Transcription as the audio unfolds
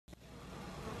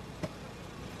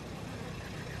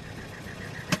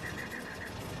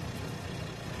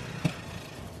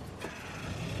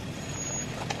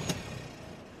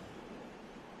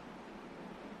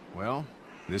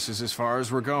This is as far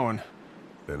as we're going.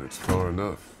 Then it's far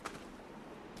enough.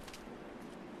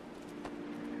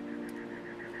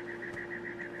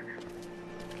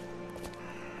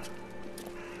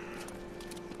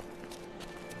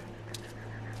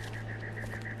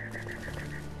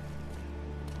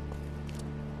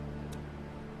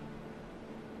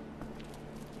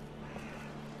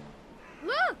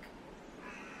 Look!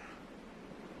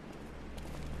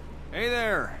 Hey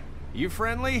there. You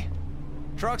friendly?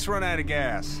 Truck's run out of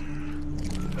gas.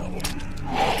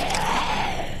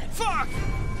 Fuck!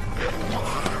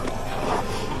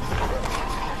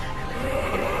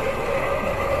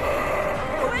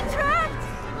 We're trapped!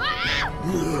 Ah!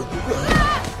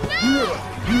 No!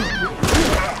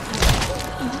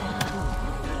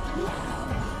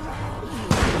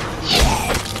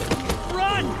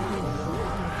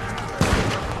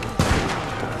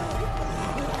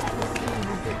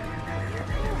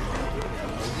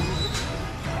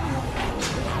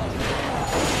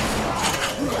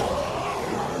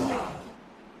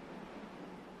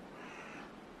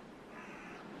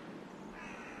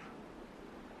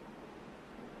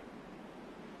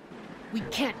 We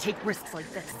can't take risks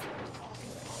like this.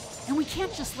 And we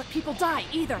can't just let people die,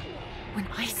 either. When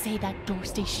I say that door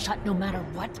stays shut no matter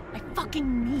what, I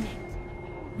fucking mean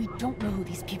it. We don't know who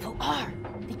these people are.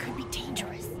 They could be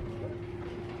dangerous.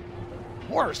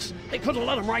 Worse, they could have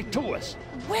let them right to us.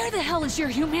 Where the hell is your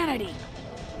humanity?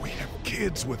 We have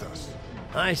kids with us.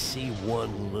 I see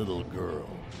one little girl.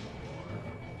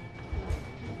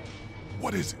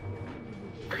 What is it?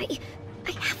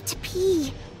 I have to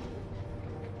pee.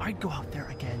 I'd go out there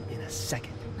again in a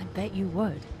second. I bet you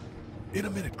would. In a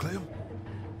minute, Clem.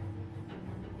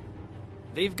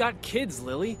 They've got kids,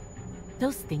 Lily.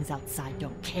 Those things outside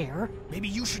don't care. Maybe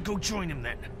you should go join him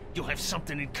then. You'll have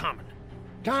something in common.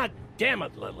 God damn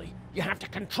it, Lily. You have to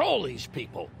control these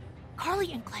people.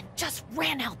 Carly and Glenn just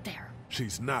ran out there.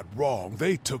 She's not wrong.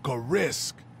 They took a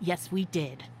risk. Yes, we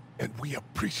did. And we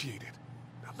appreciate it.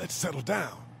 Now let's settle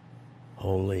down.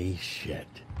 Holy shit.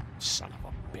 Son of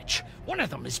a bitch. One of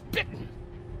them is bitten.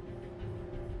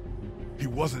 He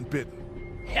wasn't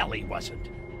bitten. Hell, he wasn't.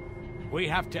 We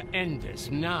have to end this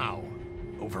now.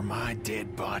 Over my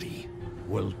dead body.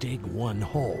 We'll dig one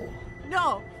hole.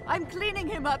 No, I'm cleaning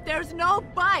him up. There's no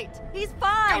bite. He's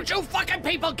fine. Don't you fucking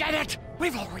people get it?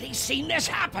 We've already seen this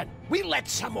happen. We let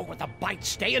someone with a bite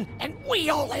stay in, and we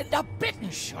all end up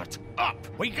bitten. Shut up.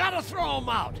 We gotta throw him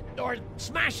out, or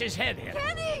smash his head in.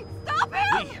 Kenny, stop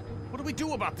him! Lee, what do we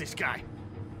do about this guy?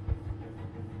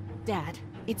 Dad,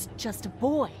 it's just a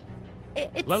boy.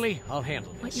 It's... Lily, I'll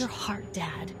handle this. But your heart,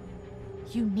 Dad.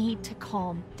 You need to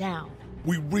calm down.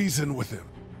 We reason with him.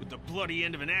 With the bloody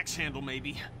end of an axe handle,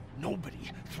 maybe.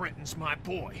 Nobody threatens my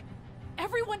boy.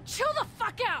 Everyone chill the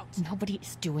fuck out! Nobody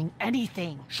is doing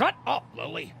anything. Shut up,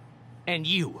 Lily. And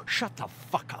you, shut the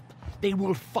fuck up. They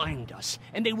will find us,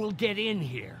 and they will get in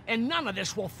here, and none of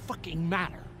this will fucking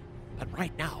matter. But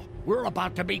right now, we're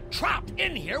about to be trapped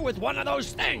in here with one of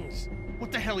those things.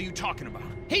 What the hell are you talking about?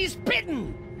 He's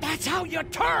bitten! That's how you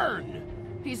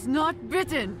turn! He's not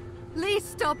bitten. Lee,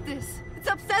 stop this. It's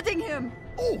upsetting him.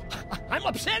 Oh, I'm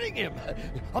upsetting him.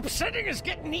 Upsetting is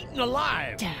getting eaten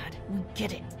alive. Dad, we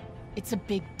get it. It's a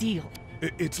big deal.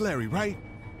 It's Larry, right?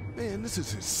 Man, this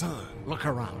is his son. Look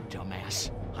around,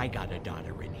 dumbass. I got a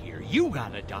daughter in here. You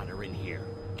got a daughter in here.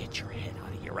 Get your head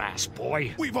out of your ass,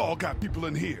 boy. We've all got people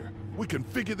in here. We can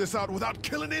figure this out without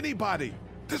killing anybody.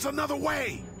 There's another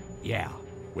way. Yeah,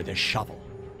 with a shovel.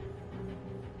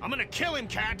 I'm gonna kill him,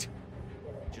 Cat.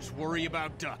 Just worry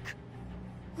about Duck.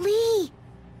 Lee,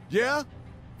 Yeah?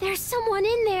 there's someone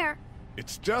in there.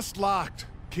 It's just locked.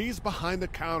 Key's behind the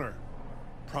counter.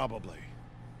 Probably.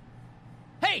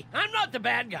 Hey, I'm not the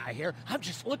bad guy here. I'm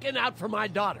just looking out for my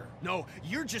daughter. No,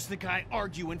 you're just the guy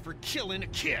arguing for killing a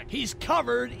kid. He's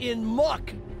covered in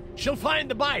muck. She'll find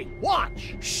the bite.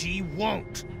 Watch. She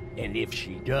won't. And if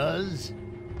she does,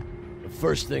 the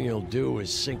first thing he'll do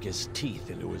is sink his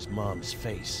teeth into his mom's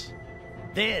face.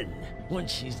 Then, when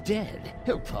she's dead,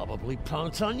 he'll probably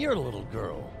pounce on your little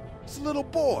girl. It's a little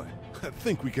boy. I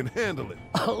think we can handle it.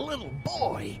 A little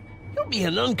boy? He'll be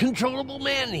an uncontrollable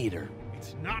man-eater.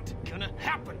 It's not gonna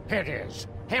happen. It is.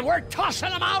 And we're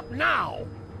tossing him out now!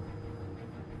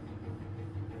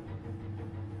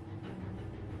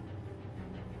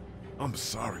 I'm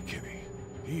sorry, Kenny.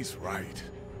 He's right.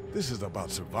 This is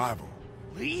about survival.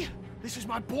 Lee? This is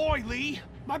my boy, Lee.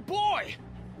 My boy.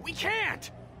 We can't.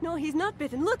 No, he's not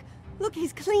bitten. Look,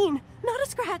 he's clean. Not a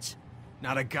scratch.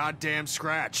 Not a goddamn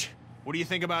scratch. What do you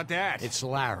think about that? It's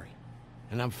Larry.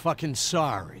 And I'm fucking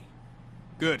sorry.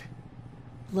 Good.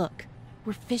 Look,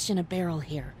 we're fish in a barrel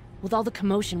here. With all the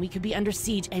commotion, we could be under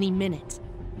siege any minute.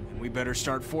 And We better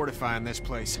start fortifying this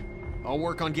place. I'll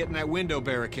work on getting that window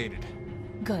barricaded.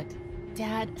 Good.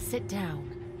 Dad, sit down.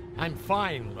 I'm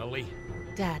fine, Lily.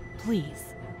 Dad,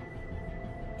 please.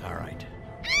 All right.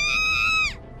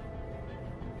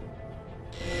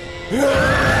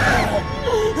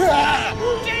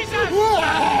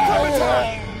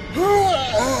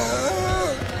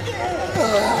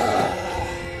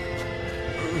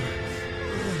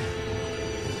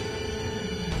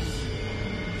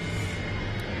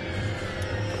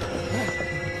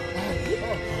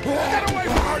 Get away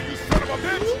from her, you son of a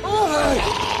bitch!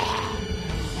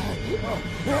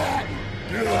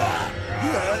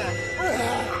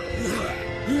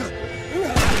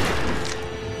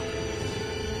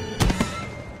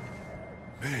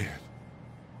 Man.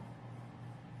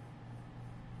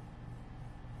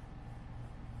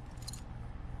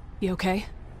 You okay?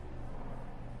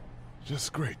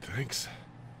 Just great, thanks.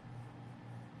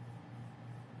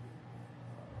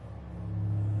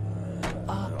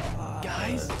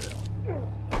 Guys?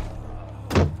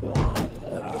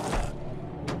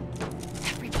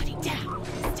 Everybody down.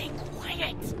 Stay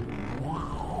quiet.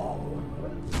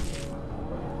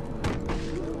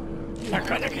 They're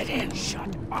gonna get in. Shut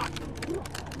up.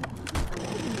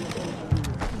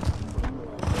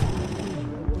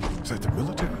 Is that the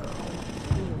military?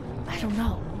 I don't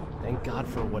know. Thank God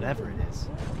for whatever it is.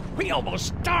 We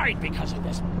almost died because of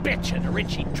this bitch and her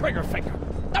itchy trigger finger.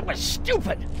 That was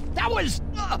stupid. That was...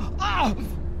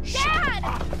 Dad!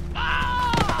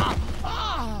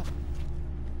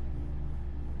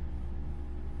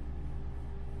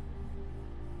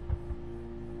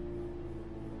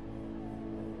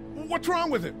 What's wrong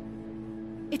with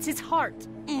him? It's his heart.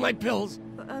 My pills.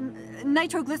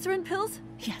 Nitroglycerin pills?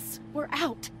 Yes, we're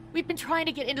out. We've been trying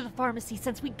to get into the pharmacy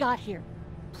since we got here.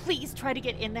 Please try to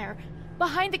get in there.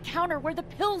 Behind the counter where the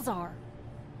pills are.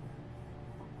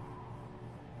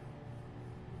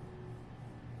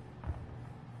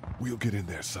 We'll get in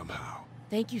there somehow.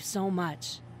 Thank you so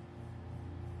much.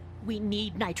 We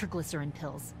need nitroglycerin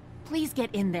pills. Please get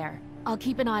in there. I'll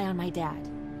keep an eye on my dad.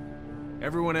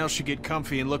 Everyone else should get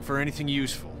comfy and look for anything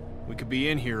useful. We could be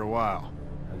in here a while.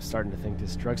 I'm starting to think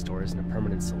this drugstore isn't a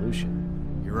permanent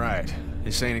solution. You're right.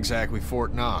 This ain't exactly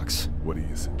Fort Knox. What do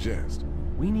you suggest?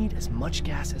 We need as much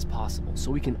gas as possible so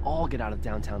we can all get out of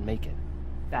downtown Macon.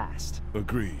 Fast.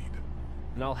 Agreed.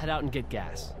 And I'll head out and get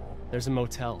gas. There's a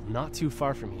motel not too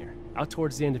far from here, out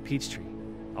towards the end of Peachtree.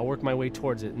 I'll work my way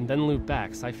towards it and then loop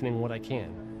back, siphoning what I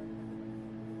can.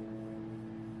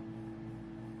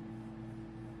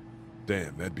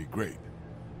 Damn, that'd be great.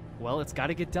 Well, it's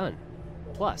gotta get done.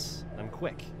 Plus, I'm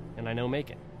quick, and I know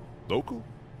Macon. Local?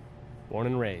 Born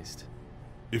and raised.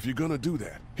 If you're gonna do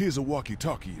that, here's a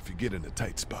walkie-talkie if you get in a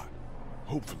tight spot.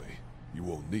 Hopefully, you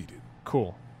won't need it.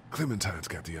 Cool. Clementine's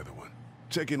got the other one.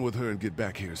 Check in with her and get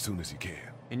back here as soon as you can.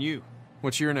 And you?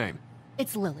 What's your name?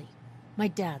 It's Lily. My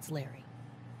dad's Larry.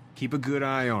 Keep a good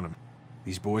eye on him.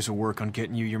 These boys will work on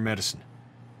getting you your medicine.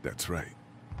 That's right.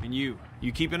 And you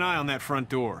keep an eye on that front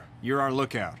door. You're our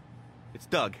lookout. It's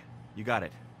Doug. You got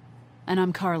it. And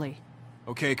I'm Carly.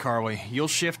 Okay, Carly, you'll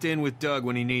shift in with Doug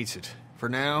when he needs it. For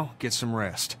now, get some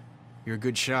rest. You're a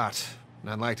good shot,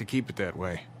 and I'd like to keep it that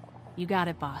way. You got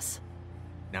it, boss.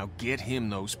 Now get him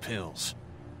those pills.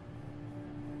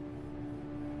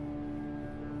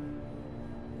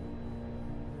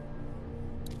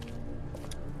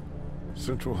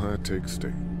 Central High Tech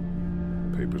State.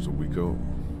 Paper's a week old.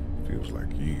 Feels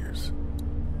like years.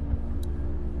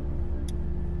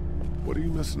 What are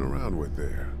you messing around with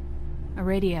there? A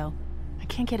radio. I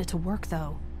can't get it to work,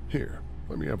 though. Here,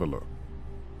 let me have a look.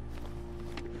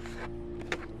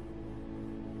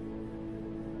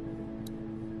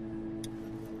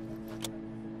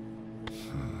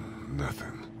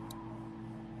 Nothing.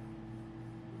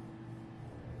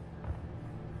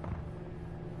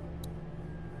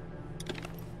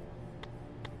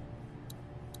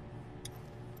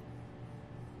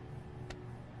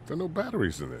 There are no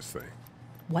batteries in this thing.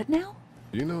 What now?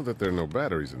 You know that there are no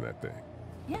batteries in that thing.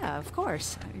 Yeah, of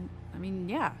course. I mean,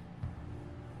 yeah.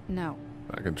 No.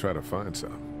 I can try to find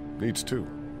some. Needs two.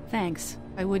 Thanks.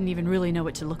 I wouldn't even really know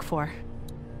what to look for.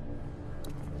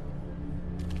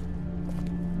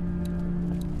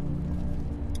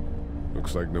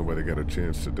 Looks like nobody got a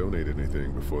chance to donate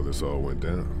anything before this all went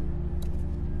down.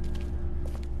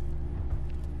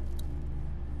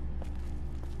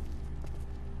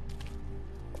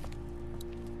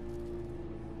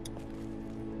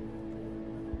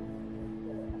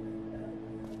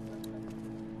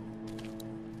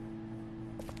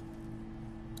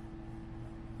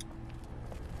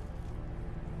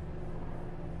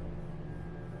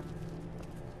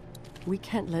 We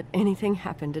can't let anything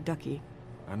happen to Ducky.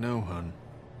 I know, hun.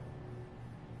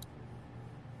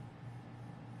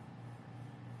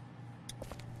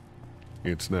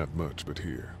 It's not much, but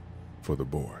here. For the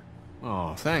boy.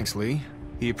 Oh, thanks, Lee.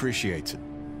 He appreciates it.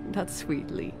 That's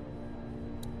sweet, Lee.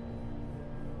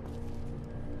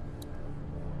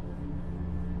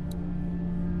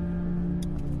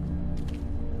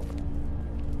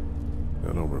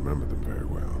 I don't remember them very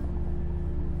well.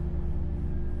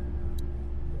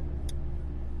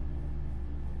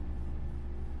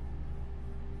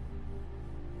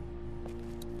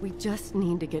 We just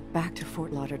need to get back to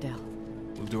Fort Lauderdale.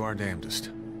 We'll do our damnedest.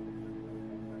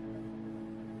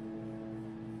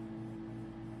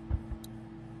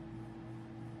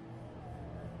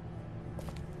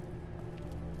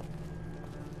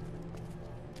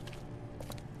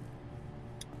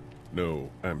 No,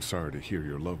 I'm sorry to hear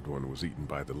your loved one was eaten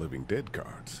by the living dead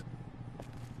guards.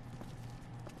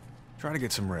 Try to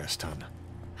get some rest, hun.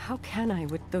 How can I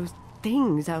with those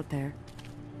things out there?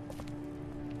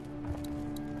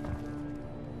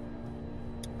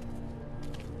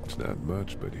 It's not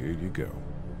much, but here you go.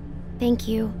 Thank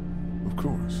you. Of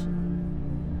course.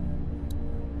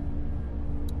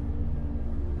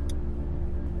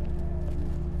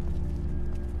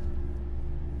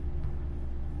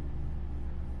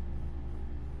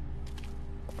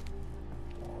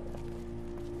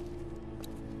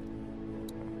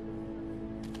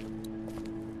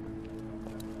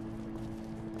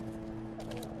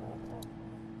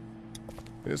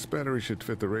 This battery should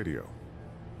fit the radio.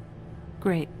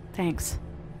 Great, thanks.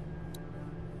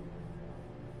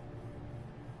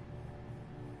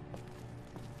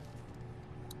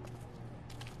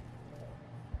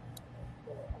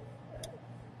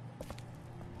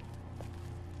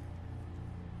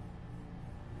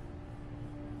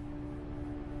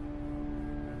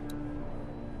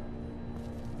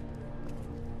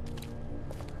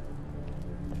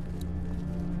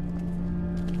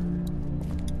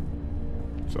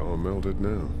 It's all melted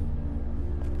now.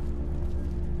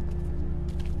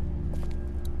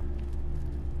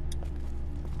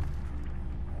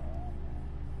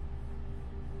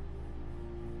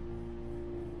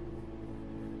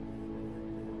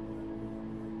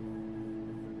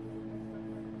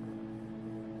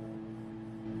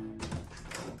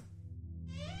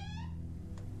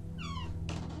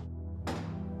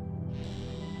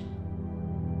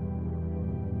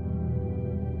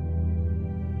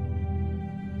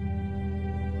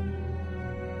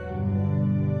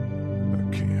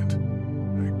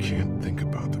 I can't think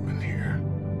about them in here.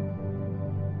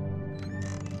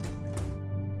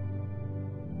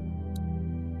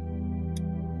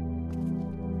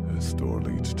 This door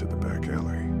leads to the back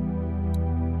alley.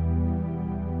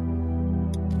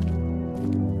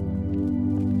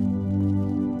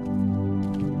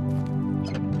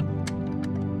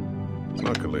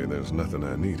 Luckily, there's nothing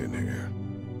I need in here.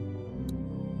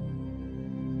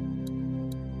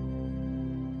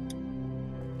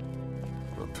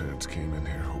 Parents came in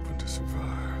here hoping to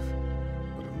survive,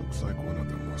 but it looks like one of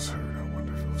them was hurt. I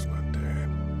wonder if it was my dad.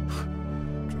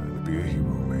 Trying to be a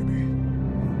hero, maybe.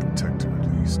 Or a protector,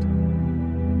 at least.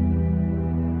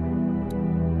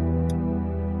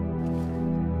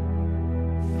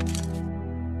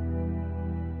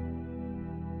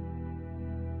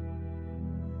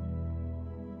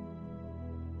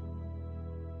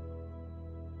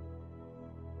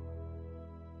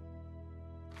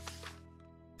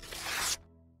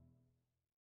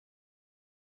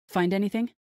 Find anything?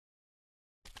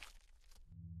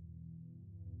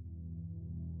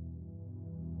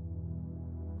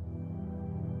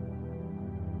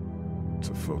 It's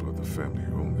a photo of the family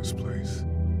who own this place.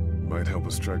 Might help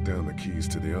us track down the keys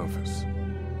to the office.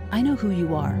 I know who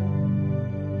you are.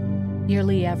 You're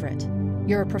Lee Everett.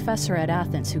 You're a professor at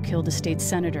Athens who killed a state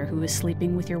senator who was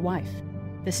sleeping with your wife.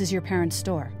 This is your parents'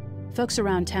 store. Folks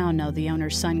around town know the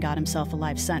owner's son got himself a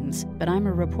life sentence, but I'm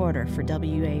a reporter for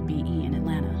WABE in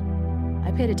Atlanta.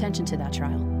 I paid attention to that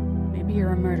trial. Maybe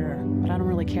you're a murderer, but I don't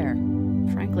really care.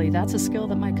 Frankly, that's a skill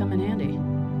that might come in handy.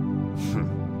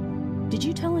 Did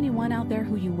you tell anyone out there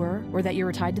who you were, or that you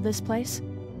were tied to this place?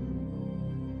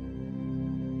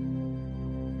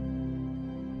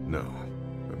 No.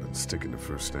 I've been sticking to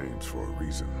first names for a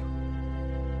reason.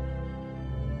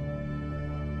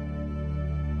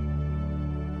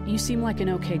 You seem like an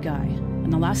okay guy,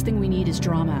 and the last thing we need is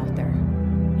drama out there.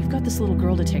 You've got this little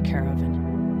girl to take care of,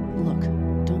 and look,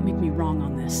 don't make me wrong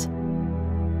on this.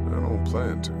 I don't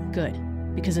plan to. Good,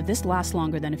 because if this lasts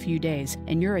longer than a few days,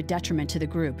 and you're a detriment to the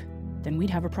group, then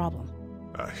we'd have a problem.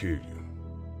 I hear you.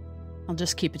 I'll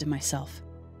just keep it to myself.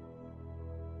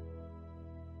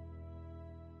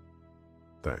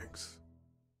 Thanks.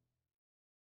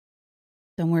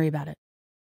 Don't worry about it.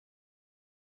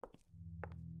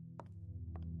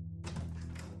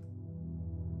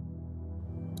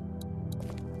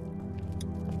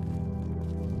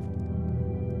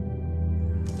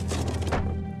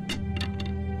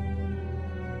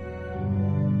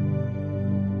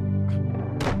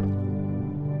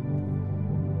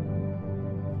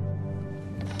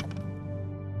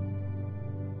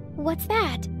 What's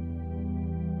that?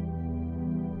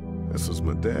 This was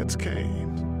my dad's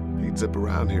cane. He'd zip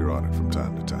around here on it from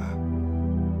time to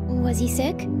time. Was he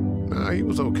sick? Nah, he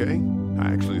was okay.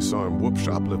 I actually saw him whoop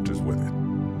shoplifters with it.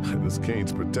 This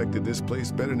cane's protected this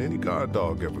place better than any guard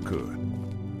dog ever could.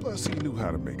 Plus, he knew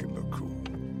how to make it look cool.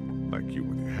 Like you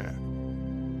with your hat.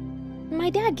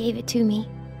 My dad gave it to me.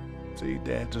 See,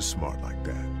 dads are smart like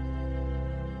that.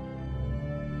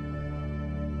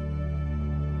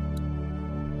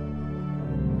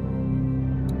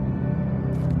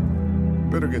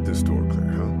 Better get this door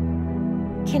clear, huh?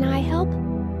 Can I help?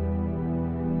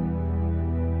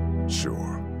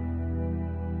 Sure.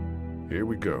 Here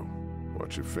we go.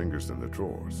 Watch your fingers in the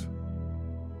drawers.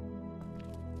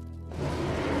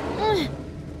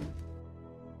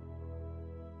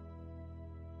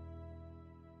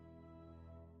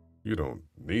 You don't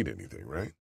need anything,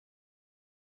 right?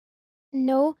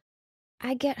 No,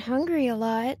 I get hungry a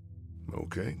lot.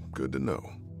 Okay, good to know.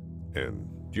 And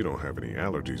you don't have any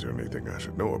allergies or anything I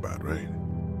should know about, right?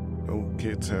 Don't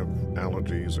kids have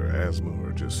allergies or asthma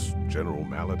or just general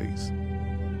maladies?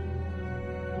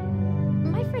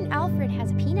 My friend Alfred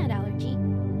has a peanut allergy.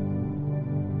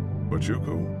 But you're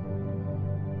cool?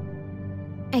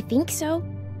 I think so.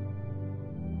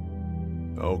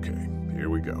 Okay, here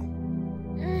we go.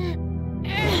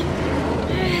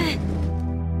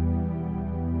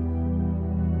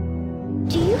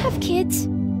 Do you have kids?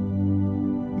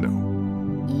 No.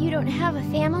 You don't have a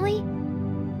family?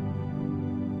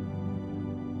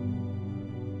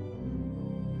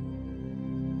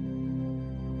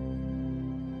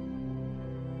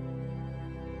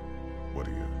 What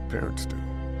do your parents do?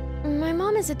 My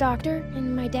mom is a doctor,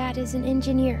 and my dad is an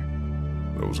engineer.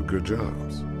 Those are good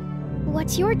jobs.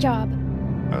 What's your job?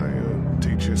 I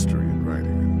teach history and writing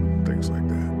and things like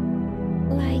that.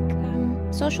 Like,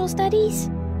 social studies?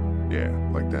 Yeah,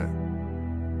 like that.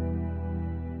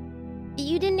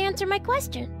 You didn't answer my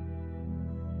question.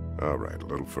 All right, a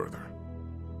little further.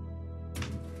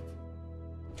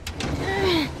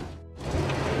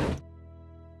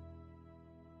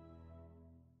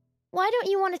 Why don't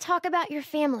you want to talk about your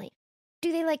family?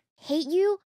 Do they, like, hate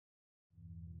you?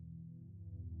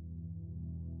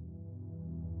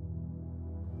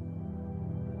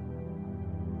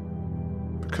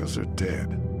 Because they're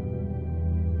dead.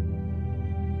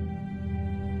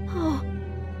 Oh,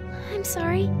 I'm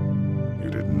sorry. You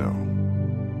didn't know.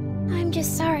 I'm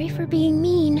just sorry for being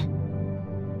mean.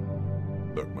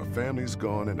 Look, my family's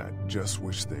gone and I just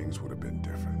wish things would have been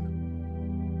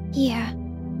different. Yeah.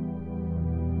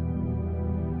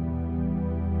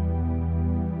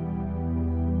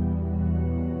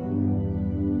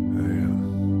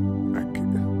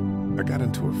 I got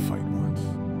into a fight once.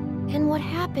 And what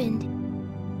happened?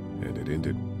 And it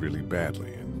ended really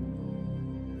badly,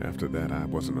 and after that I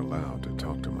wasn't allowed to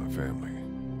talk to my family.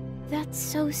 That's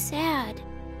so sad.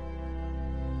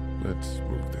 Let's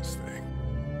move this thing.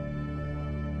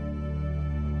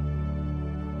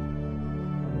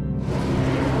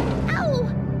 Ow!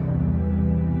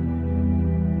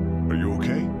 Are you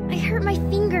okay? I hurt my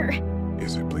finger.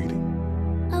 Is it bleeding?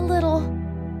 A little.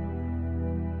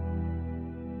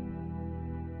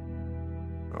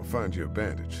 I'll find you a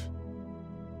bandage.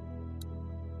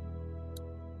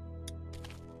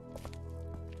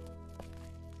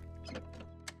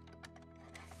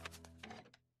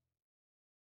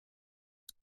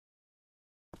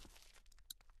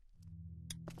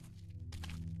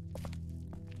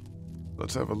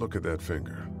 Let's have a look at that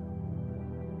finger.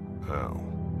 How?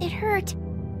 It hurt.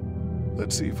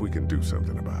 Let's see if we can do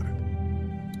something about it.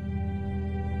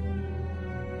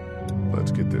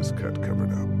 Let's get this cut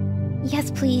covered up.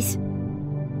 Yes, please.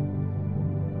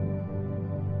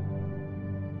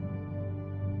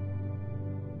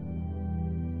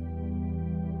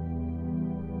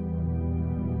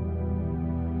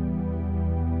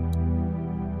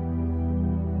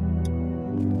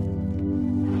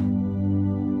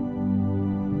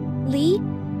 Lee?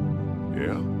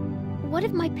 Yeah? What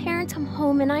if my parents come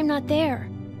home and I'm not there?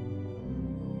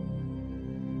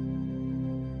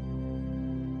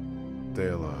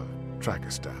 They'll, track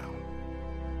us down.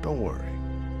 Don't worry.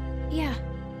 Yeah,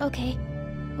 okay.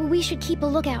 We should keep a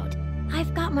lookout.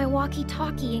 I've got my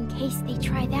walkie-talkie in case they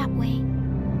try that way.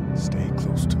 Stay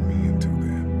close to me until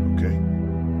then, okay?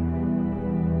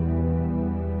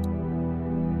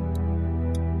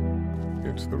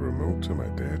 It's the remote to my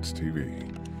dad's TV.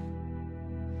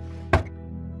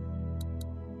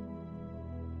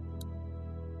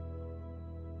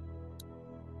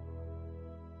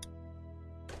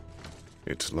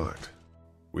 It's locked.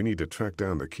 We need to track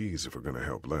down the keys if we're gonna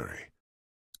help Larry.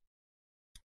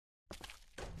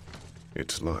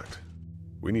 It's locked.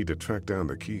 We need to track down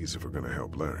the keys if we're gonna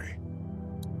help Larry.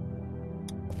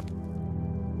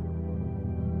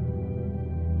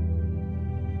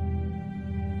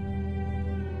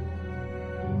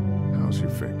 How's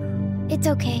your finger? It's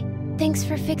okay. Thanks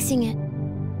for fixing it.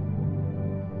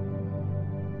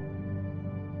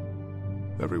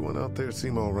 Everyone out there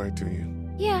seem all right to you?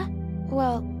 Yeah.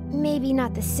 Well, maybe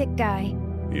not the sick guy.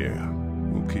 Yeah,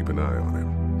 we'll keep an eye on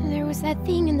him. There was that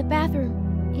thing in the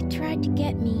bathroom. It tried to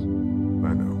get me.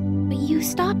 I know. But you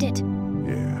stopped it.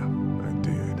 Yeah, I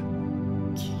did.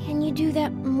 Can you do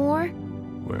that more?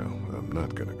 Well, I'm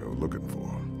not gonna go looking for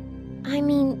him. I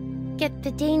mean, get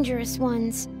the dangerous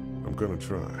ones. I'm gonna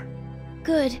try.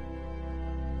 Good.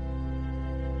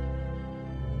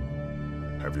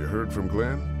 Have you heard from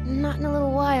Glenn? Not in a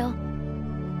little while.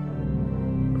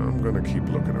 I'm gonna keep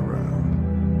looking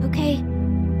around. Okay.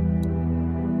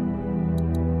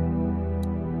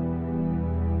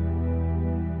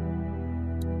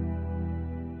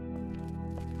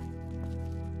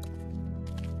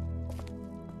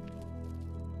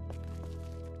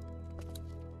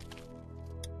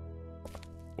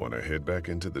 Wanna head back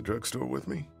into the drugstore with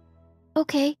me?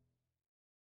 Okay.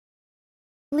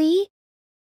 Lee?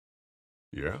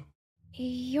 Yeah?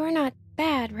 You're not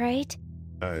bad, right?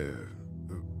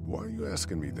 Why are you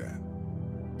asking me that?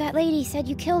 That lady said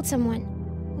you killed someone.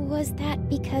 Was that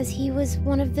because he was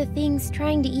one of the things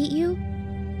trying to eat you?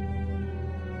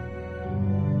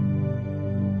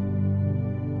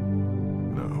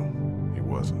 No, he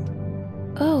wasn't.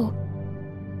 Oh.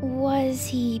 Was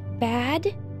he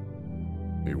bad?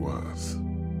 He was.